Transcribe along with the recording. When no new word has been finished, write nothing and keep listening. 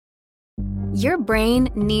Your brain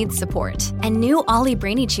needs support, and new Ollie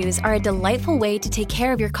Brainy Chews are a delightful way to take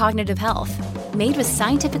care of your cognitive health. Made with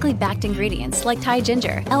scientifically backed ingredients like Thai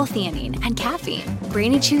ginger, L-theanine, and caffeine,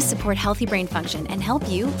 Brainy Chews support healthy brain function and help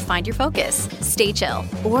you find your focus, stay chill,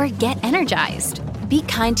 or get energized. Be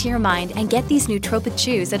kind to your mind and get these nootropic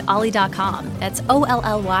chews at ollie.com. That's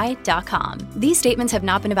OLLY.com. These statements have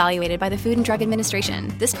not been evaluated by the Food and Drug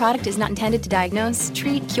Administration. This product is not intended to diagnose,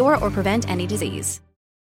 treat, cure, or prevent any disease.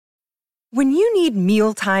 When you need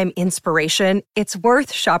mealtime inspiration, it's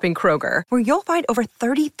worth shopping Kroger, where you'll find over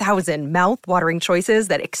 30,000 mouth-watering choices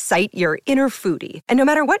that excite your inner foodie. And no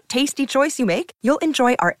matter what tasty choice you make, you'll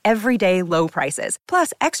enjoy our everyday low prices,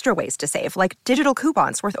 plus extra ways to save, like digital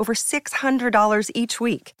coupons worth over $600 each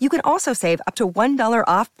week. You can also save up to $1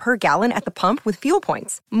 off per gallon at the pump with fuel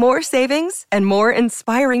points. More savings and more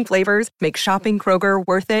inspiring flavors make shopping Kroger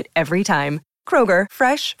worth it every time. Kroger,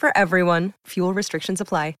 fresh for everyone. Fuel restrictions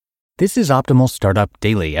apply. This is Optimal Startup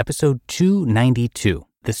Daily, episode 292,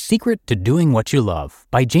 The Secret to Doing What You Love,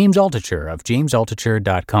 by James Altucher of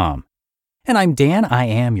jamesaltucher.com. And I'm Dan. I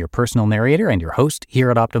am your personal narrator and your host here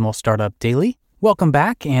at Optimal Startup Daily. Welcome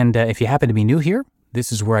back, and if you happen to be new here,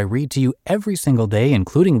 this is where I read to you every single day,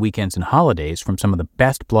 including weekends and holidays, from some of the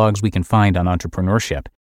best blogs we can find on entrepreneurship.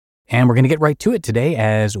 And we're going to get right to it today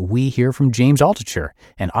as we hear from James Altucher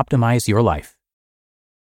and optimize your life.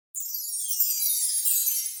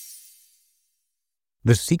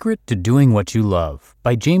 The Secret to Doing What You Love,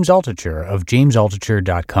 by James Altucher of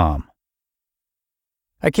jamesaltucher.com.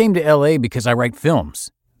 I came to LA because I write films,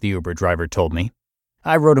 the Uber driver told me.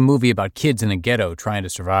 I wrote a movie about kids in a ghetto trying to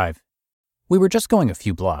survive. We were just going a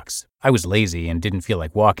few blocks. I was lazy and didn't feel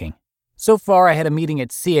like walking. So far, I had a meeting at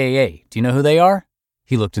CAA. Do you know who they are?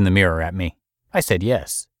 He looked in the mirror at me. I said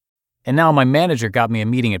yes. And now my manager got me a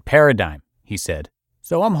meeting at Paradigm, he said.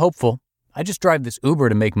 So I'm hopeful. I just drive this Uber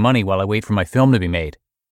to make money while I wait for my film to be made.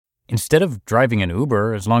 Instead of driving an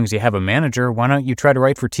Uber, as long as you have a manager, why don't you try to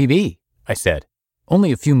write for TV? I said.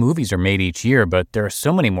 Only a few movies are made each year, but there are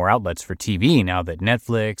so many more outlets for TV now that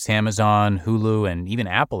Netflix, Amazon, Hulu, and even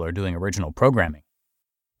Apple are doing original programming.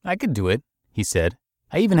 I could do it, he said.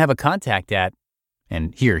 I even have a contact at,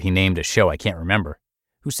 and here he named a show I can't remember,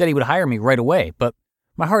 who said he would hire me right away, but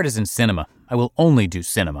my heart is in cinema. I will only do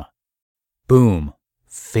cinema. Boom.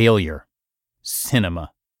 Failure.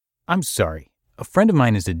 Cinema. I'm sorry. A friend of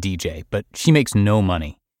mine is a DJ, but she makes no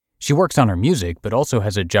money. She works on her music, but also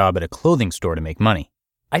has a job at a clothing store to make money.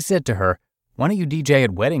 I said to her, why don't you DJ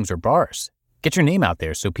at weddings or bars? Get your name out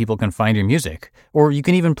there so people can find your music. Or you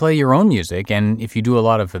can even play your own music, and if you do a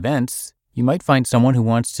lot of events, you might find someone who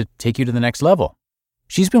wants to take you to the next level.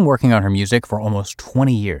 She's been working on her music for almost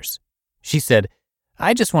 20 years. She said,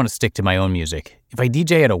 I just want to stick to my own music. If I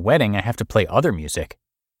DJ at a wedding, I have to play other music.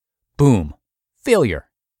 Boom. Failure.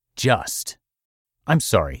 Just. I'm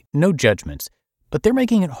sorry, no judgments, but they're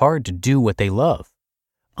making it hard to do what they love.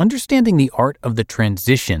 Understanding the art of the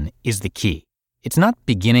transition is the key. It's not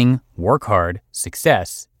beginning, work hard,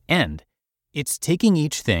 success, end. It's taking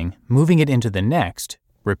each thing, moving it into the next,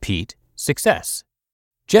 repeat, success.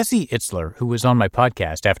 Jesse Itzler, who was on my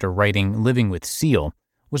podcast after writing Living with Seal,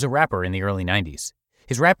 was a rapper in the early 90s.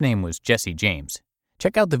 His rap name was Jesse James.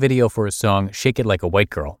 Check out the video for his song Shake It Like a White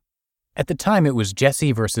Girl. At the time, it was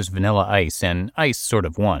Jesse versus Vanilla Ice, and Ice sort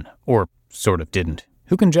of won, or sort of didn't.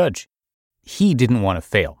 Who can judge? He didn't want to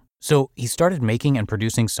fail, so he started making and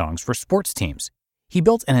producing songs for sports teams. He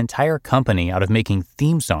built an entire company out of making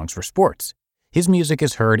theme songs for sports. His music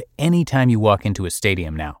is heard anytime you walk into a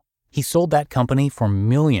stadium now. He sold that company for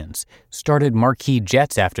millions, started Marquis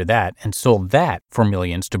Jets after that, and sold that for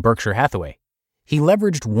millions to Berkshire Hathaway. He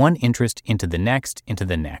leveraged one interest into the next.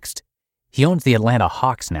 He owns the Atlanta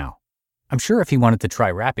Hawks now. I'm sure if he wanted to try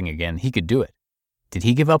rapping again, he could do it. Did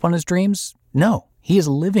he give up on his dreams? No, he is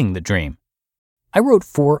living the dream. I wrote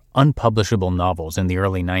 4 unpublishable novels in the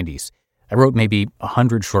early 90s. I wrote maybe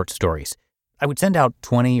 100 short stories. I would send out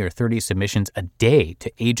 20 or 30 submissions a day to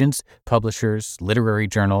agents, publishers, literary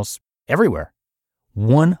journals, everywhere.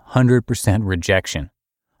 100% rejection.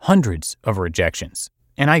 Hundreds of rejections.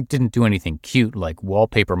 And I didn't do anything cute like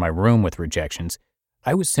wallpaper my room with rejections.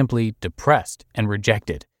 I was simply depressed and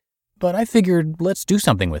rejected. But I figured, let's do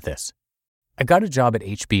something with this. I got a job at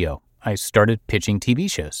HBO. I started pitching TV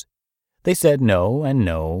shows. They said no and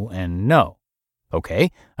no and no. Okay,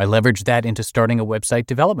 I leveraged that into starting a website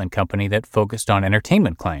development company that focused on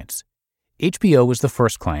entertainment clients. HBO was the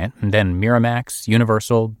first client, and then Miramax,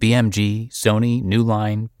 Universal, BMG, Sony, New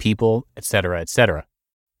Line, People, etc., etc.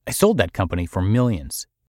 I sold that company for millions.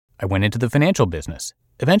 I went into the financial business.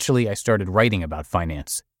 Eventually, I started writing about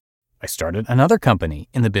finance. I started another company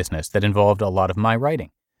in the business that involved a lot of my writing.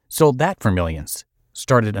 Sold that for millions.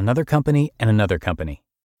 Started another company and another company.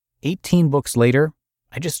 18 books later,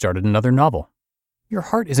 I just started another novel. Your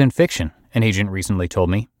heart is in fiction, an agent recently told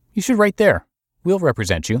me. You should write there. We'll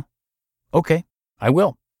represent you. Okay, I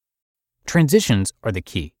will. Transitions are the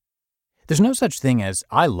key. There's no such thing as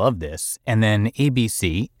I love this and then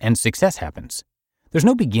ABC and success happens. There's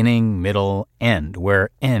no beginning, middle, end where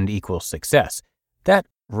end equals success. That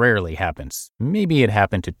rarely happens. Maybe it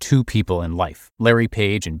happened to 2 people in life, Larry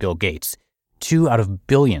Page and Bill Gates. 2 out of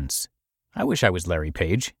billions. I wish I was Larry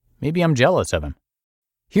Page. Maybe I'm jealous of him.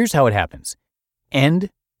 Here's how it happens.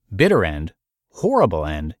 End, bitter end, horrible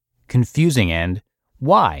end, confusing end,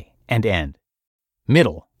 why, and end.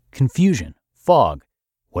 Middle, confusion, fog.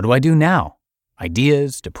 What do I do now?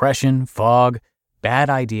 Ideas, depression, fog, bad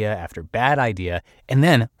idea after bad idea, and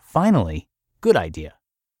then, finally, good idea.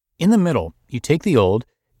 In the middle, you take the old,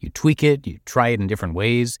 you tweak it, you try it in different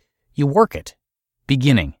ways, you work it.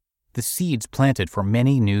 Beginning, the seeds planted for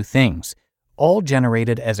many new things, all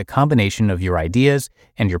generated as a combination of your ideas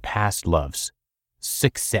and your past loves.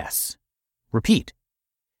 Success. Repeat.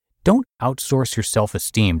 Don't outsource your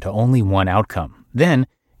self-esteem to only one outcome. Then,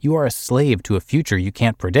 you are a slave to a future you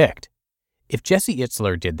can't predict. If Jesse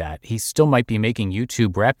Itzler did that, he still might be making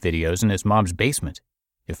YouTube rap videos in his mom's basement.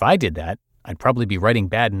 If I did that, I'd probably be writing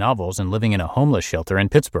bad novels and living in a homeless shelter in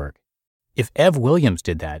Pittsburgh. If Ev Williams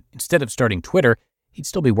did that, instead of starting Twitter, he'd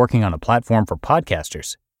still be working on a platform for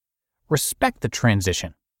podcasters. Respect the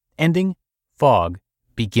transition. Ending, fog,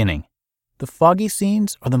 beginning. The foggy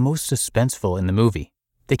scenes are the most suspenseful in the movie.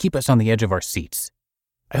 They keep us on the edge of our seats.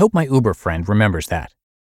 I hope my Uber friend remembers that.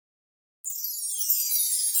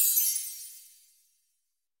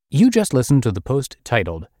 You just listened to the post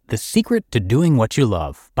titled, The Secret to Doing What You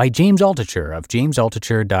Love by James Altucher of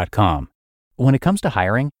JamesAltucher.com. When it comes to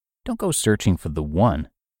hiring, don't go searching for the one.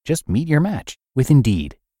 Just meet your match with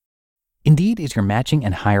Indeed. Indeed is your matching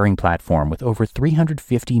and hiring platform with over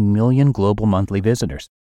 350 million global monthly visitors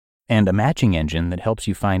and a matching engine that helps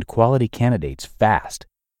you find quality candidates fast.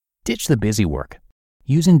 Ditch the busy work.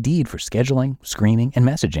 Use Indeed for scheduling, screening, and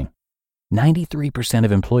messaging. 93%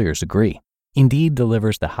 of employers agree. Indeed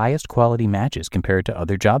delivers the highest quality matches compared to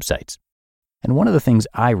other job sites. And one of the things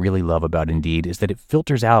I really love about Indeed is that it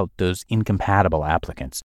filters out those incompatible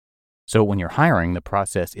applicants. So when you're hiring, the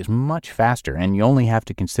process is much faster and you only have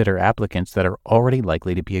to consider applicants that are already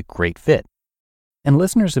likely to be a great fit. And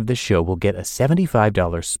listeners of this show will get a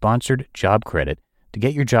 $75 sponsored job credit to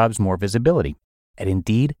get your jobs more visibility at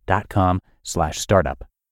Indeed.com/startup.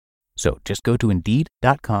 So just go to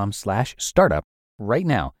Indeed.com/startup right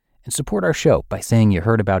now and support our show by saying you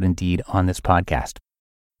heard about Indeed on this podcast.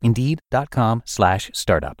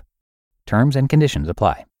 Indeed.com/startup. Terms and conditions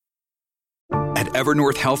apply. At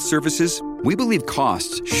Evernorth Health Services, we believe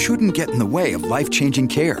costs shouldn't get in the way of life-changing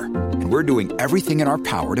care, and we're doing everything in our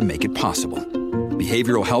power to make it possible.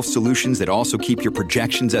 Behavioral health solutions that also keep your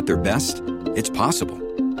projections at their best? It's possible.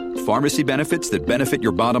 Pharmacy benefits that benefit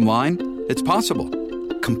your bottom line? It's possible.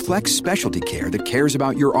 Complex specialty care that cares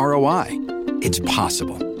about your ROI? It's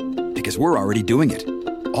possible. Because we're already doing it.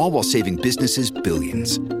 All while saving businesses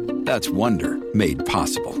billions. That's Wonder made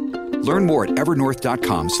possible. Learn more at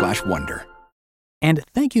evernorth.com/wonder. And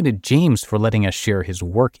thank you to James for letting us share his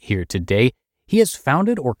work here today. He has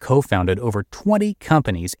founded or co-founded over 20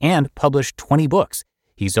 companies and published 20 books.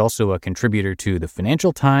 He's also a contributor to the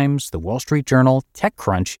Financial Times, the Wall Street Journal,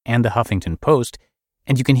 TechCrunch, and the Huffington Post.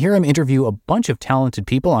 And you can hear him interview a bunch of talented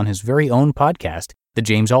people on his very own podcast, The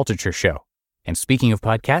James Altucher Show. And speaking of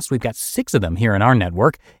podcasts, we've got 6 of them here in our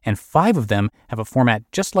network, and 5 of them have a format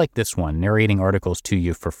just like this one, narrating articles to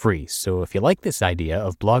you for free. So if you like this idea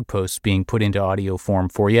of blog posts being put into audio form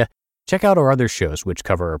for you, check out our other shows which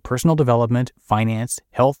cover personal development, finance,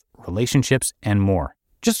 health, relationships, and more.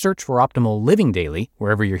 Just search for Optimal Living Daily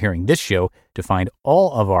wherever you're hearing this show to find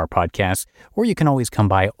all of our podcasts, or you can always come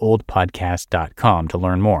by oldpodcast.com to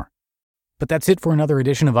learn more. But that's it for another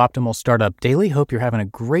edition of Optimal Startup Daily. Hope you're having a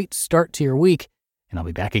great start to your week, and I'll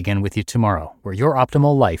be back again with you tomorrow, where your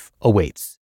optimal life awaits.